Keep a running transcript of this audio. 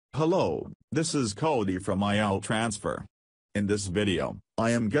Hello, this is Cody from iTransfer. In this video, I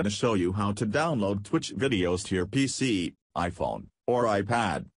am gonna show you how to download Twitch videos to your PC, iPhone, or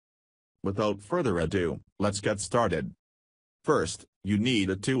iPad. Without further ado, let's get started. First, you need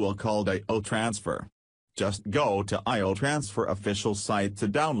a tool called iTransfer. Just go to iTransfer official site to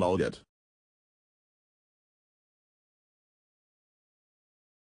download it.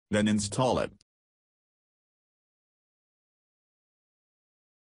 Then install it.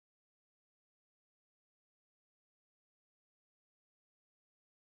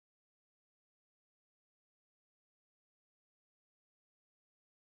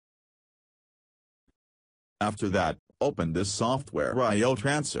 After that, open this software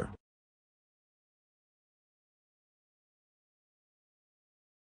iTransfer.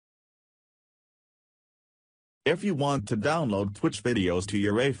 If you want to download Twitch videos to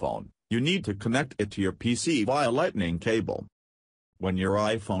your iPhone, you need to connect it to your PC via Lightning cable. When your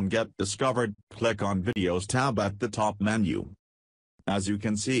iPhone gets discovered, click on Videos tab at the top menu. As you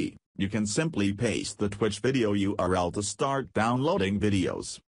can see, you can simply paste the Twitch video URL to start downloading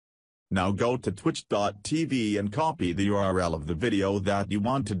videos. Now go to twitch.tv and copy the URL of the video that you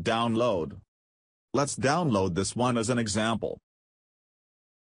want to download. Let's download this one as an example.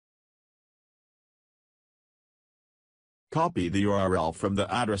 Copy the URL from the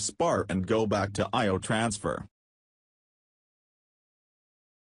address bar and go back to iTransfer.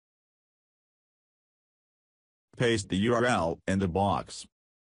 Paste the URL in the box.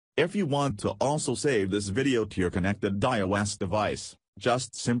 If you want to also save this video to your connected iOS device,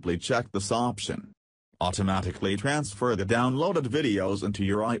 just simply check this option. Automatically transfer the downloaded videos into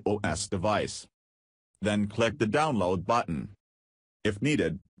your iOS device. Then click the download button. If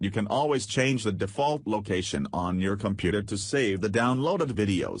needed, you can always change the default location on your computer to save the downloaded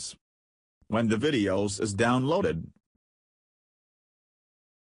videos. When the videos is downloaded,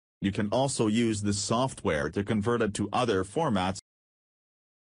 you can also use this software to convert it to other formats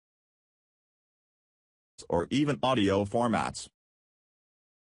or even audio formats.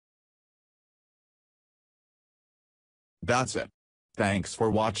 That's it. Thanks for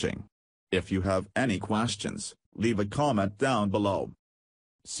watching. If you have any questions, leave a comment down below.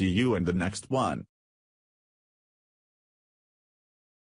 See you in the next one.